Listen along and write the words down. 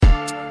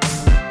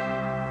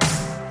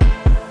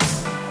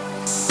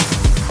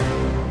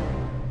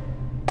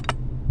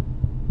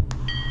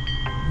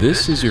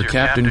This is your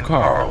Captain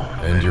Carl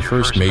and your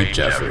first mate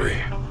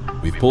Jeffrey.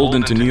 We've pulled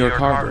into New York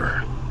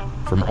Harbor.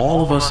 From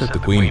all of us at the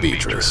Queen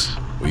Beatrice,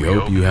 we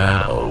hope you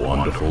had a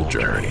wonderful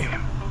journey.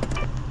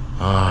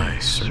 I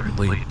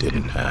certainly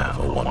didn't have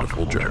a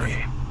wonderful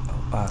journey.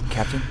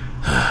 Captain?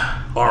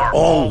 Are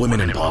all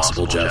women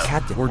impossible, Jeff?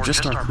 Captain. Or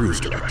just our cruise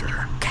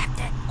director?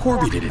 Captain.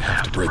 Corby didn't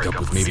have to break up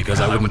with me because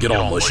I wouldn't get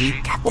all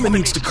mushy. Woman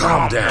needs to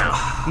calm down.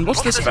 And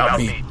what's this about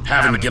me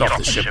having to get off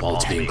the ship while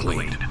it's being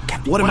cleaned?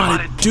 What am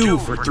I to do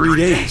for 3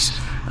 days?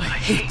 I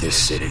hate this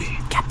city.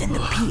 Captain, the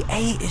PA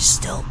is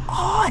still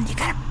on. You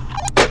gotta...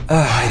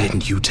 Why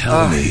didn't you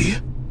tell me?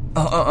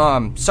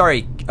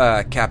 Sorry,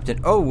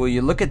 Captain. Oh, will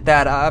you look at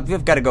that?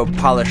 I've got to go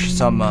polish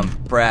some,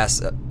 brass.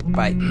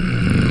 Bye.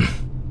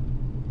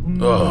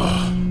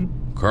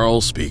 Carl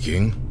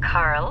speaking.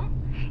 Carl,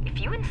 if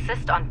you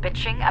insist on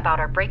bitching about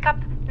our breakup,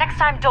 next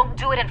time don't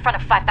do it in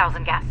front of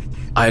 5,000 guests.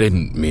 I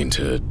didn't mean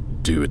to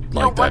do it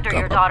like that. No wonder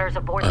your daughter's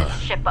aboard this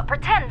ship, but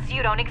pretends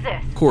you don't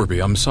exist. Corby,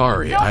 I'm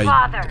sorry. Don't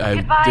bother. I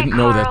Goodbye, didn't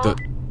know Carl. that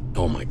the...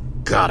 Oh my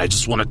God, I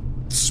just want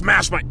to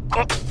smash my...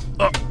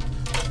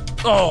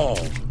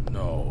 Oh,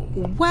 no.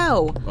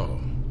 Whoa.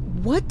 Oh.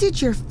 What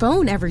did your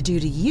phone ever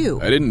do to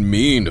you? I didn't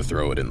mean to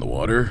throw it in the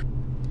water.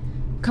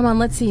 Come on,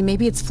 let's see.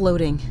 Maybe it's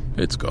floating.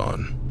 It's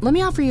gone. Let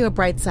me offer you a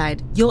bright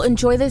side. You'll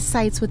enjoy the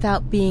sights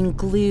without being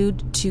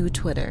glued to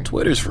Twitter.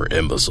 Twitter's for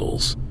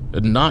imbeciles.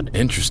 And not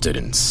interested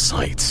in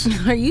sights.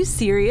 Are you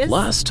serious?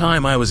 Last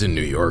time I was in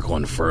New York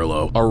on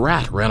furlough, a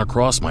rat ran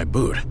across my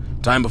boot.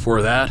 Time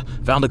before that,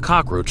 found a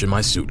cockroach in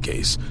my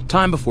suitcase.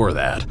 Time before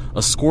that,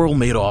 a squirrel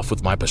made off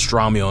with my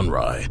pastrami on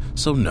rye.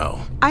 So no.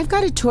 I've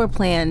got a tour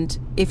planned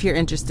if you're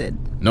interested.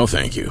 No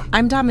thank you.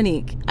 I'm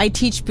Dominique. I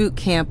teach boot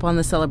camp on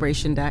the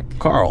Celebration deck.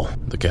 Carl,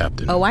 the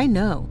captain. Oh, I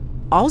know.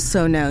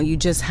 Also know you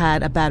just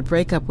had a bad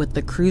breakup with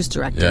the cruise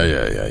director.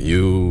 Yeah.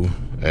 You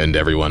and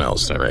everyone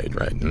else. Right.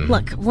 Mm.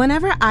 Look,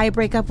 whenever I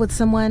break up with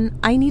someone,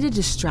 I need a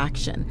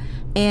distraction.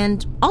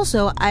 And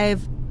also,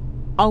 I've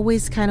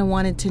always kind of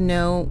wanted to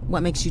know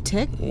what makes you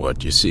tick.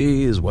 What you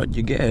see is what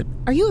you get.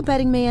 Are you a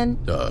betting man?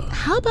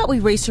 How about we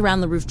race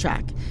around the roof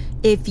track?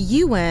 If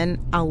you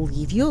win, I'll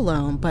leave you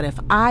alone, but if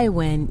I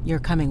win, you're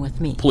coming with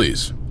me.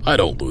 Please, I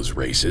don't lose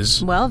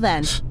races. Well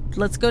then,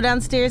 let's go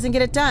downstairs and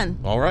get it done.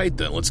 All right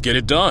then, let's get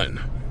it done.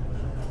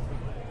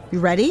 You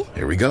ready?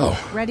 Here we go.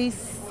 Ready,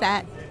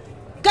 set,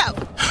 go!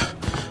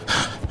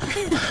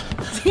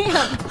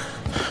 Damn,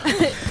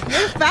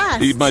 you're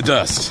fast. Eat my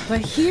dust.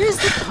 But here's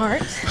the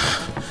part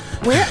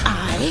where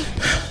I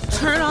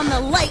turn on the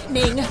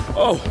lightning.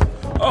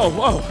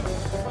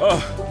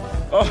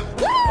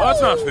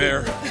 That's not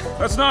fair.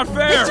 That's not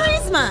fair.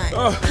 Victory's mine.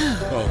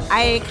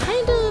 I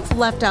kind of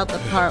left out the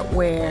part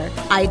where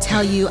I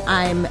tell you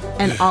I'm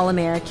an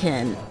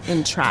All-American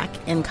in track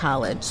in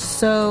college.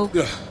 So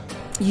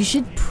you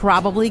should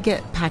probably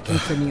get packing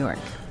for New York.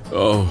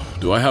 Oh,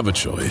 do I have a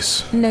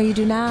choice? No, you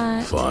do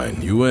not.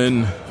 Fine, you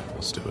win.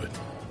 Let's do it.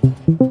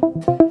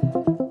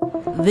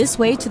 This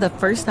way to the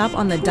first stop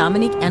on the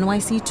Dominique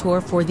NYC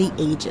tour for the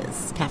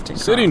ages, Captain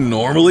Carl. City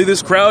normally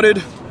this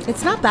crowded?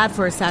 It's not bad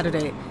for a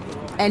Saturday.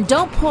 And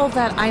don't pull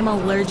that I'm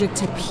allergic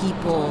to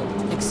people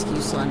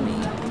excuse on me.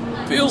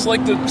 Feels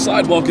like the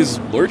sidewalk is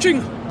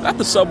lurching. At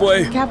the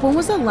subway. Cap, when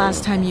was the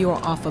last time you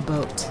were off a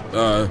boat?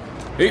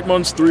 8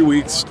 months, 3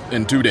 weeks,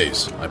 and 2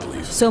 days, I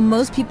believe. So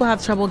most people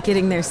have trouble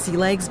getting their sea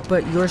legs,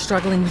 but you're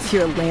struggling with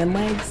your land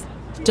legs?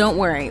 Don't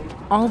worry.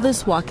 All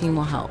this walking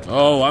will help.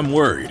 Oh, I'm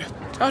worried.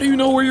 How do you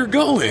know where you're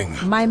going?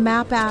 My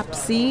map app,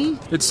 see?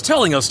 It's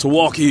telling us to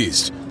walk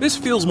east. This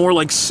feels more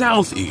like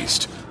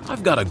southeast.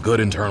 I've got a good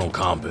internal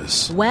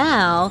compass.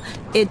 Well,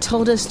 it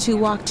told us to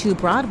walk to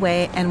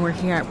Broadway, and we're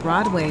here at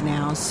Broadway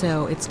now,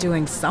 so it's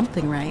doing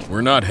something right. We're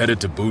not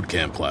headed to boot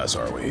camp class,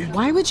 are we?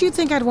 Why would you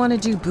think I'd want to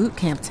do boot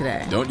camp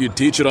today? Don't you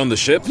teach it on the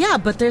ship? Yeah,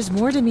 but there's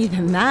more to me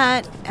than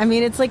that. I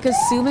mean, it's like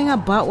assuming a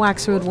butt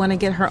waxer would want to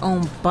get her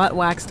own butt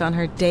waxed on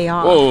her day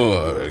off.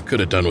 Oh,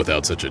 could have done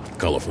without such a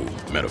colorful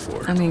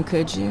metaphor. I mean,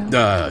 could you?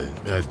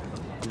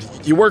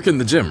 You work in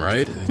the gym,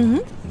 right?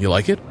 Mm-hmm. You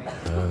like it?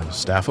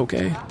 Staff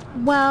okay?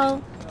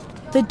 Well,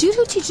 the dude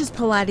who teaches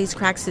Pilates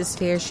cracks his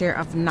fair share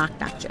of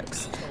knock-knock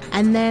jokes.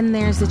 And then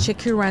there's the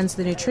chick who runs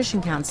the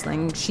nutrition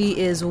counseling. She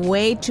is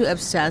way too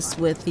obsessed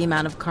with the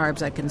amount of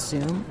carbs I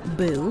consume.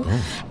 Boo.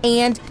 Oh.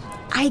 And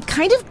I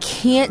kind of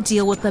can't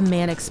deal with the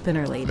manic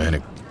spinner lady.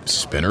 Manic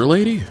spinner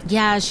lady?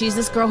 Yeah, she's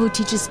this girl who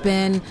teaches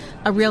spin,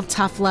 a real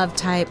tough love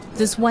type.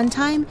 This one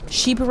time,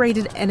 she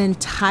berated an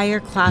entire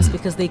class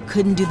because they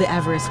couldn't do the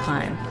Everest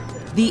climb.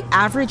 The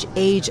average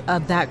age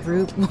of that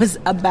group was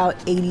about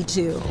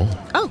 82.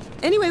 Oh,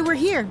 anyway, we're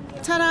here.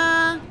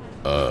 Ta-da!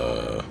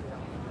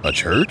 A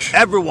church?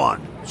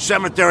 Everyone,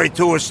 cemetery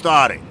tour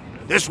starting.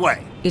 This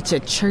way. It's a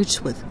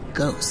church with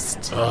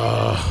ghosts.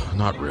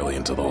 Not really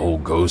into the whole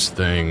ghost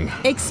thing.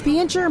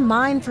 Expand your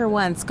mind for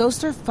once.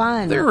 Ghosts are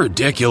fun. They're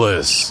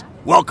ridiculous.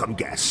 Welcome,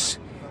 guests.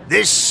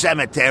 This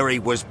cemetery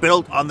was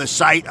built on the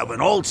site of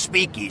an old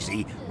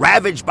speakeasy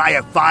ravaged by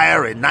a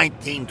fire in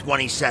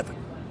 1927.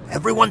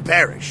 Everyone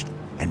perished,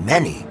 and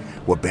many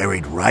were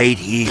buried right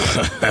here.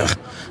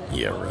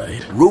 Yeah,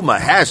 right. Rumor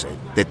has it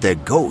that their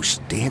ghosts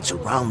dance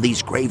around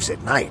these graves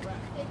at night.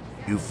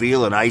 You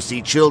feel an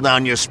icy chill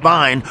down your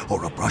spine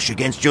or a brush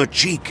against your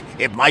cheek.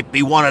 It might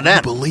be one of them.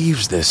 Who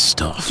believes this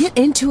stuff? Get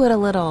into it a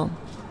little.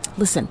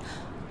 Listen,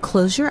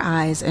 close your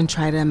eyes and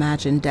try to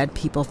imagine dead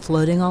people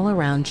floating all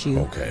around you.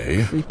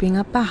 Okay. Creeping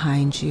up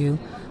behind you,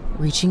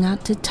 reaching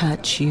out to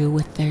touch you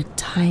with their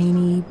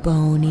tiny,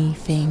 bony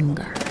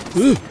fingers.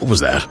 What was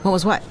that? What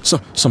was what?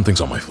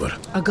 Something's on my foot.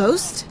 A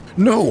ghost?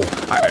 No,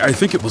 I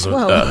think it was a...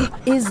 Whoa,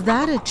 is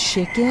that a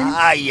chicken?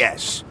 Ah,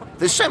 yes.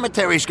 The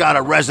cemetery's got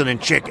a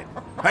resident chicken.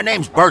 Her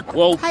name's Bertha.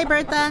 Well, Hi,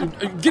 Bertha.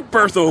 get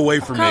Bertha away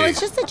from Carl, me. it's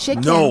just a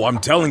chicken. No, I'm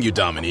telling you,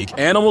 Dominique,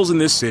 animals in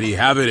this city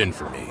have it in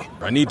for me.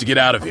 I need to get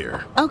out of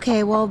here.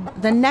 Okay, well,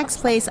 the next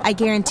place, I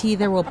guarantee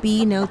there will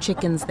be no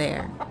chickens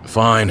there.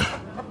 Fine.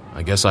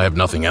 I guess I have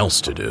nothing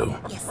else to do.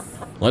 Yes.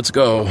 Let's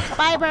go.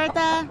 Bye,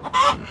 Bertha.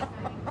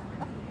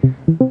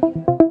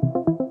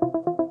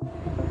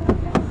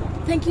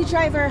 Thank you,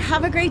 driver.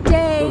 Have a great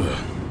day.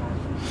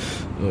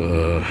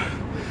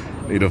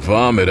 Need a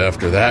vomit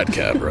after that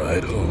cab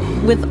ride.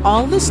 Oh. With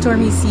all the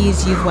stormy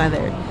seas you've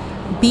weathered,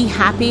 be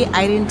happy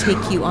I didn't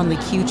take you on the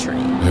Q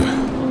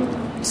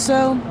train.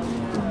 So,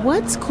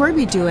 what's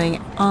Corby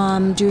doing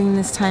during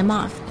this time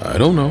off? I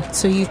don't know.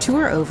 So you two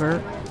are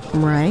over,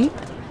 right?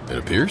 It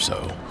appears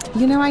so.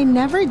 You know, I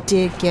never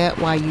did get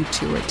why you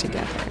two are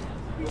together.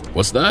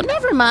 What's that?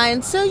 Never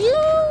mind. So you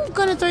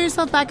gonna throw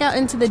yourself back out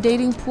into the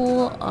dating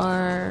pool,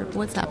 or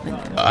what's happening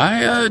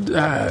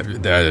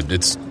there?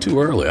 It's too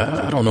early.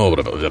 I don't know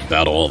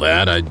about all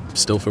that. I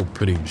still feel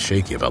pretty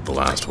shaky about the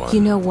last one.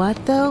 You know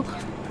what, though?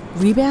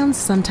 Rebounds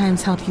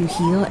sometimes help you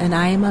heal, and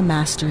I am a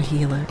master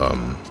healer.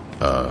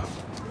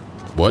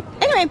 What?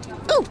 Anyway,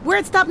 we're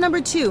at stop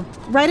number 2,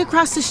 right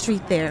across the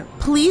street there.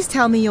 Please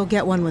tell me you'll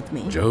get one with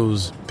me.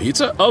 Joe's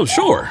Pizza? Oh,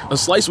 sure. A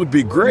slice would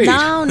be great.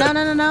 No.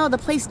 The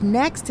place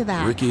next to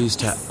that. Ricky's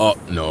Oh,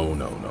 no.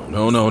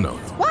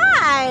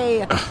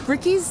 Why?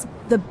 Ricky's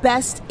the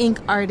best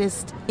ink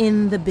artist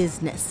in the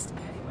business.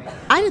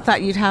 I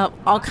thought you'd have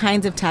all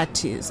kinds of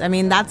tattoos. I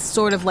mean, that's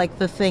sort of like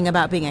the thing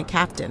about being a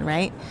captain,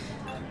 right?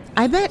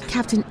 I bet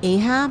Captain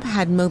Ahab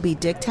had Moby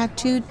Dick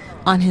tattooed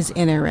on his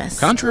inner wrist.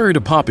 Contrary to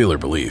popular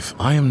belief,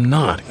 I am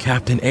not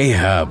Captain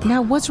Ahab.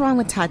 Now, what's wrong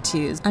with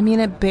tattoos? I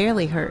mean, it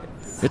barely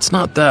hurts. It's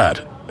not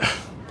that.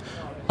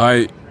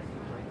 I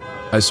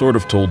sort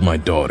of told my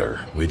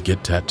daughter we'd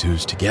get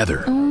tattoos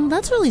together.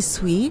 That's really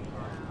sweet.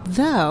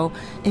 Though,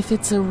 if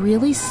it's a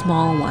really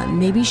small one,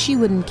 maybe she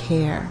wouldn't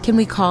care. Can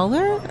we call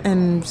her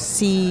and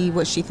see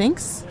what she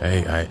thinks?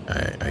 Hey,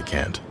 I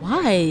can't.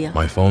 Why?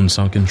 My phone's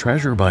sunk in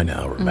treasure by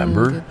now,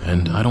 remember?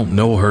 And I don't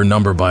know her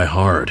number by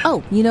heart.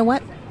 Oh, you know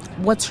what?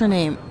 What's her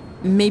name?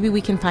 Maybe we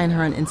can find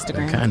her on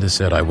Instagram. I kinda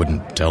said I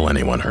wouldn't tell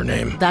anyone her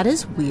name. That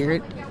is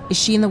weird. Is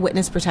she in the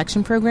witness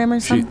protection program or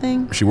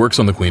something? She works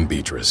on the Queen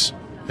Beatrice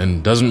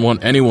and doesn't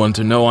want anyone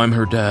to know I'm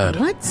her dad.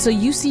 What? So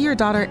you see your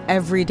daughter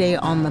every day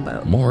on the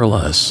boat? More or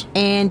less.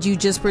 And you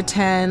just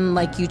pretend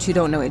like you two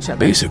don't know each other?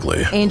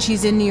 Basically. And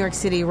she's in New York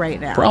City right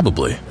now?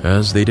 Probably,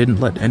 as they didn't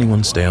let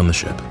anyone stay on the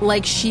ship.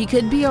 Like she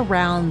could be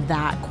around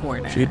that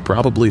corner. She'd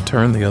probably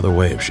turn the other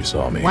way if she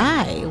saw me.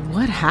 Why?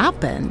 What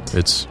happened?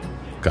 It's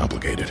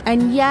complicated.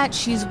 And yet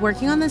she's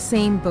working on the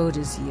same boat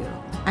as you.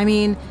 I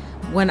mean,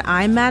 when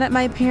I'm mad at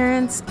my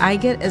parents, I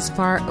get as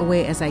far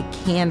away as I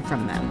can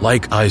from them.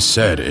 Like I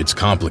said, it's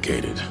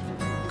complicated.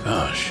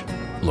 Gosh,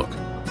 look,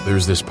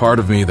 there's this part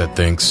of me that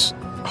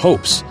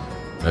hopes,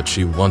 that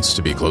she wants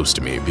to be close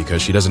to me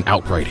because she doesn't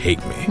outright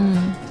hate me.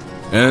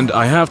 And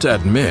I have to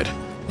admit,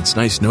 it's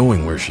nice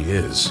knowing where she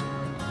is,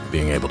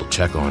 being able to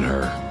check on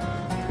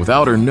her,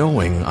 without her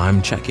knowing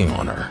I'm checking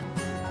on her.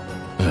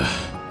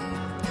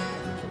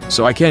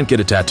 So I can't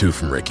get a tattoo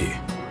from Ricky.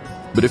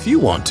 But if you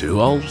want to,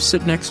 I'll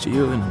sit next to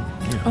you and...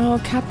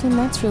 Oh, Captain,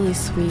 that's really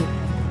sweet.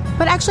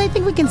 But actually, I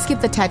think we can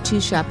skip the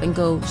tattoo shop and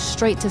go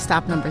straight to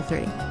stop number 3.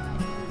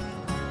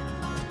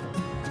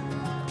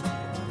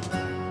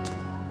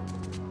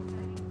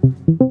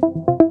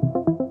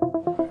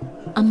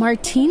 A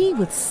martini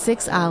with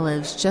 6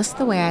 olives, just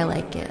the way I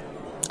like it.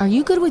 Are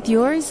you good with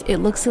yours? It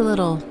looks a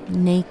little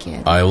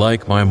naked. I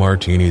like my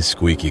martinis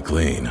squeaky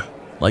clean,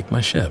 like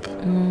my ship.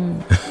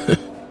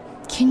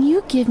 Can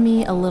you give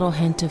me a little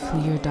hint of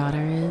who your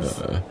daughter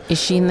is? Is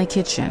she in the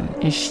kitchen?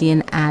 Is she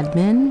an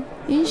admin?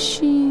 Is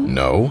she...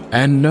 No,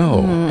 and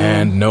no,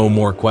 and no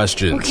more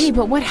questions. Okay,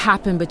 but what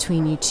happened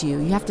between you two?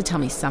 You have to tell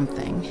me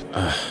something.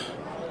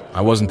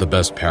 I wasn't the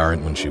best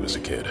parent when she was a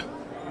kid.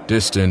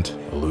 Distant,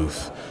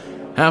 aloof.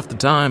 Half the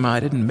time, I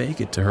didn't make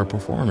it to her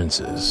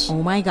performances.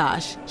 Oh my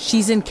gosh,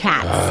 she's in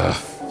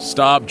Cats.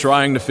 Stop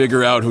trying to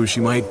figure out who she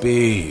might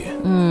be.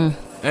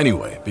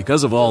 Anyway,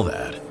 because of all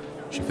that,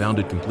 she found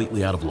it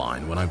completely out of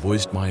line when I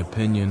voiced my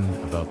opinion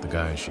about the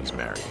guy she's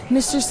marrying.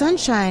 Mr.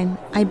 Sunshine,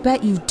 I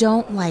bet you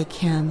don't like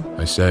him.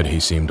 I said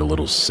he seemed a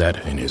little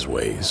set in his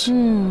ways,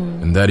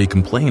 and that he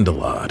complained a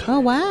lot.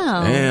 Oh,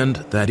 wow. And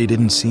that he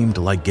didn't seem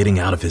to like getting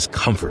out of his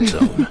comfort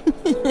zone.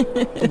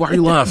 Why are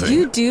you laughing?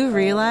 You do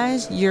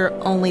realize you're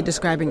only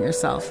describing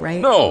yourself,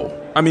 right? No,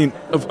 I mean,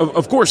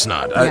 of course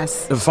not.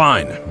 Yes.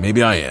 Fine,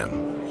 maybe I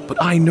am.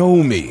 But I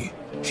know me.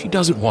 She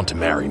doesn't want to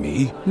marry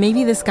me.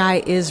 Maybe this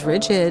guy is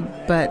rigid,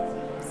 but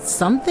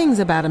some things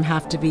about him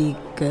have to be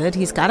good.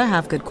 He's got to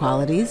have good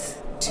qualities,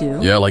 too.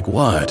 Yeah, like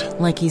what?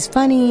 Like he's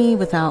funny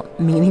without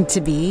meaning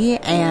to be,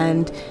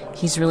 and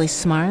he's really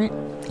smart,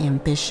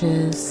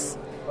 ambitious,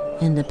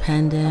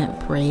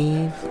 independent,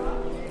 brave,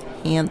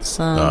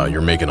 handsome.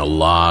 You're making a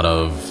lot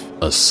of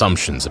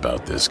assumptions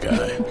about this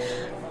guy.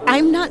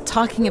 I'm not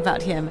talking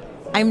about him.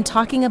 I'm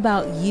talking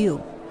about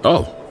you.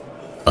 Oh.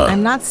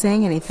 I'm not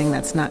saying anything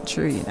that's not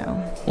true, you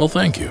know. Well,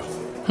 thank you.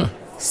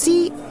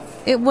 See,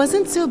 it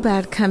wasn't so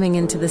bad coming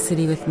into the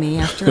city with me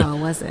after all,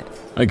 was it?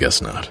 I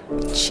guess not.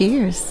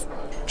 Cheers.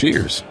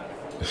 Cheers.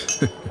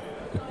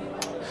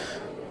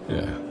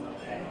 Yeah,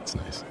 it's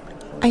nice.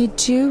 I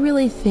do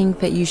really think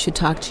that you should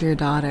talk to your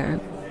daughter.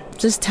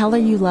 Just tell her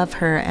you love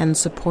her and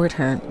support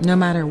her, no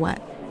matter what.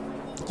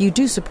 You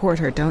do support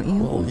her, don't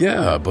you? Well,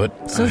 yeah,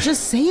 but... So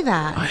just say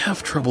that. I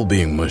have trouble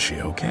being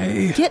mushy,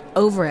 okay? Get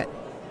over it.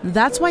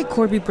 That's why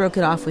Corby broke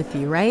it off with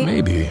you, right?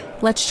 Maybe.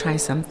 Let's try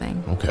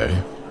something. Okay.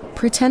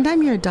 Pretend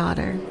I'm your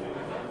daughter.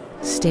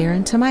 Stare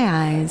into my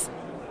eyes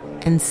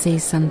and say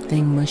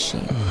something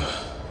mushy.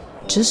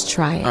 Just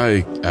try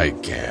it. I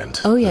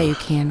can't. Oh, yeah, you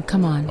can.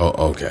 Come on.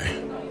 Oh,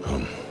 okay.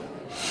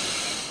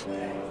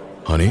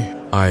 Honey,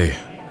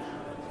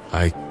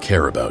 I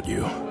care about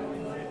you.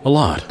 A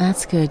lot.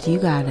 That's good. You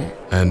got it.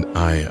 And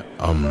I,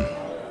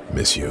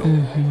 miss you.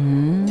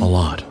 Mm-hmm. A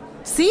lot.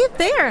 See it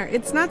there.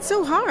 It's not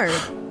so hard.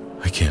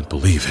 I can't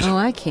believe it. Oh,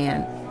 I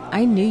can.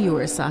 I knew you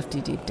were a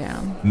softie deep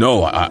down.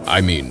 No, I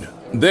mean,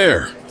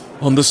 there,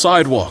 on the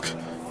sidewalk.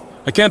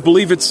 I can't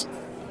believe it's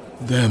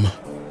them.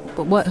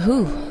 But what,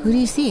 who? Who do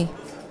you see?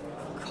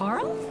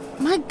 Carl?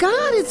 My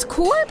God, it's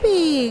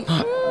Corby.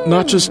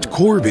 Not just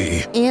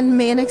Corby. And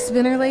Manic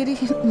Spinner Lady?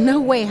 No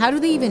way. How do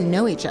they even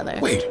know each other?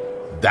 Wait,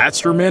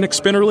 that's your Manic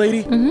Spinner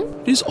Lady?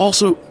 Mm-hmm. He's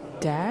also...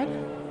 Dad?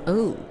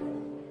 Oh.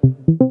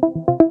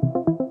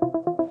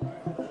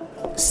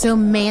 So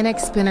Manic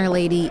Spinner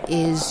Lady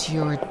is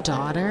your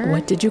daughter?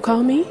 What did you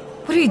call me?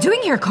 What are you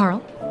doing here,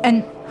 Carl?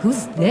 And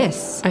who's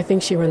this? I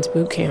think she runs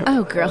boot camp.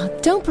 Oh, girl,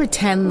 don't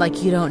pretend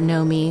like you don't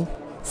know me.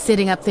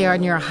 Sitting up there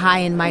on your high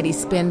and mighty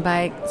spin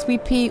bike.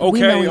 Sweet Pete,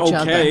 we know each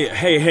other.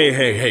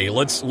 Hey,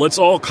 let's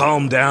all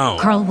calm down.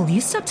 Carl, will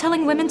you stop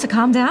telling women to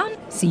calm down?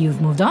 See,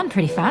 you've moved on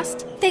pretty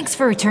fast. Thanks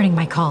for returning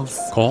my calls.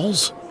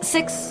 Calls?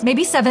 6,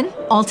 maybe 7,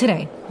 all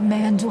today.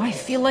 Man, do I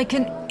feel like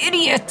an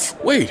idiot.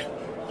 Wait,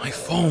 my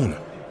phone.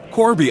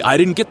 Corby, I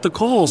didn't get the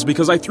calls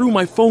because I threw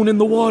my phone in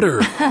the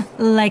water.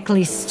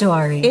 Likely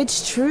story.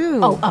 It's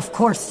true. Oh, of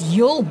course,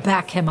 you'll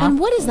back him up. And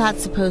what is that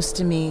supposed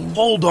to mean?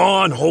 Hold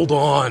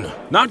on.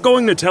 Not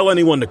going to tell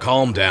anyone to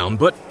calm down,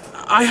 but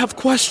I have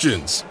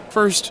questions.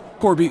 First,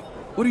 Corby,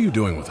 what are you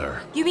doing with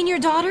her? You mean your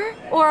daughter?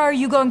 Or are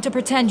you going to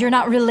pretend you're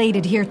not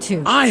related here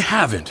too? I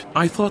haven't.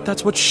 I thought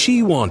that's what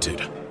she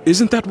wanted.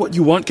 Isn't that what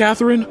you want,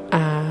 Catherine?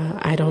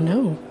 I don't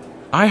know.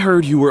 I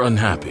heard you were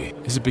unhappy.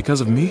 Is it because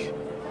of me?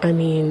 I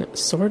mean,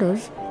 sort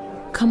of.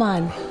 Come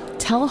on,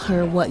 tell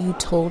her what you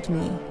told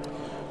me.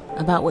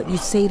 About what you'd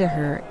say to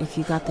her if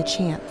you got the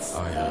chance.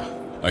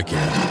 I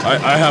can't.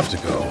 I have to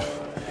go.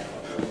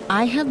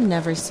 I have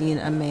never seen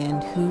a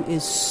man who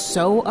is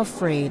so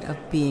afraid of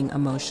being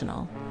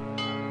emotional.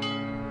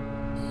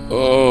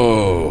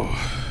 Oh,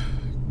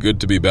 good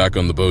to be back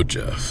on the boat,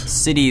 Jeff.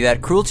 City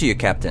that cruel to you,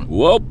 Captain.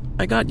 Well,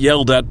 I got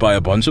yelled at by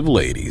a bunch of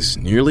ladies,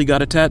 nearly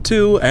got a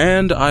tattoo,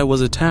 and I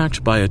was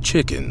attacked by a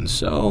chicken,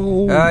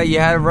 so... You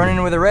had a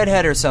run-in with a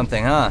redhead or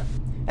something, huh?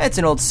 It's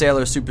an old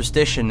sailor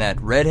superstition that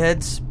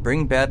redheads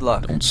bring bad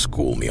luck. Don't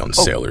school me on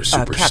sailor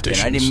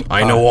superstitions. Captain,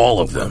 I know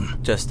all of them.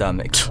 Just,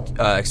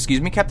 excuse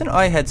me, Captain?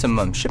 I had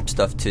some, ship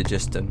stuff to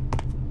just,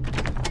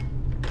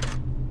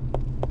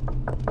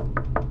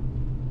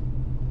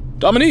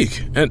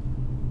 Dominique and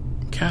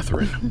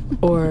Catherine.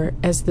 Or,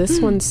 as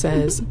this one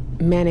says,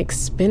 Manic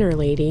Spinner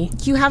Lady.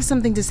 You have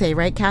something to say,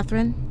 right,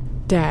 Catherine?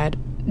 Dad,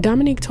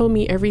 Dominique told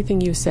me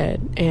everything you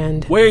said,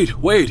 and... Wait.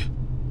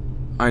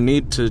 I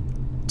need to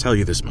tell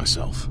you this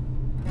myself.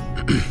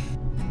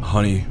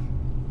 Honey,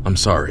 I'm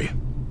sorry.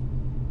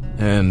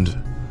 And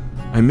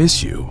I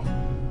miss you.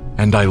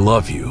 And I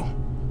love you.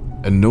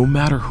 And no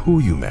matter who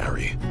you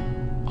marry,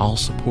 I'll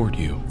support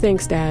you.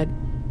 Thanks, Dad.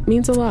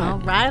 Means a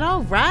lot.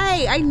 All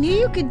right. I knew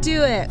you could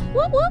do it.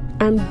 Whoop, whoop.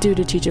 I'm due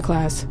to teach a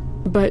class.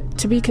 But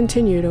to be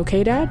continued,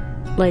 okay, Dad?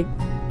 Like,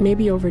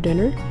 maybe over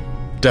dinner?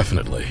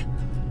 Definitely.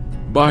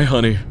 Bye,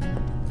 honey.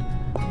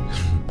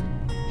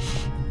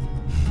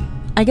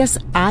 I guess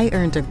I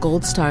earned a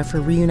gold star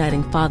for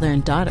reuniting father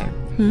and daughter.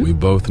 We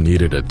both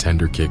needed a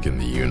tender kick in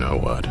the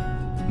you-know-what.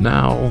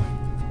 Now,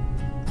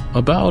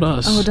 about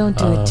us. Oh, don't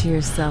do it to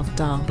yourself,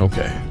 doll.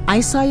 Okay.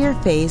 I saw your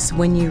face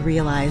when you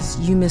realized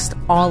you missed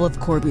all of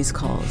Corby's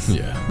calls.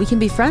 Yeah. We can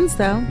be friends,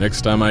 though.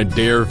 Next time I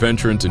dare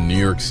venture into New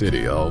York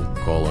City, I'll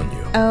call on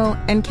you. Oh,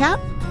 and Cap?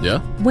 Yeah?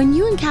 When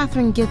you and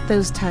Catherine get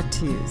those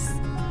tattoos,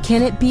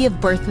 Can it be of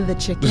Birth of the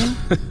Chicken?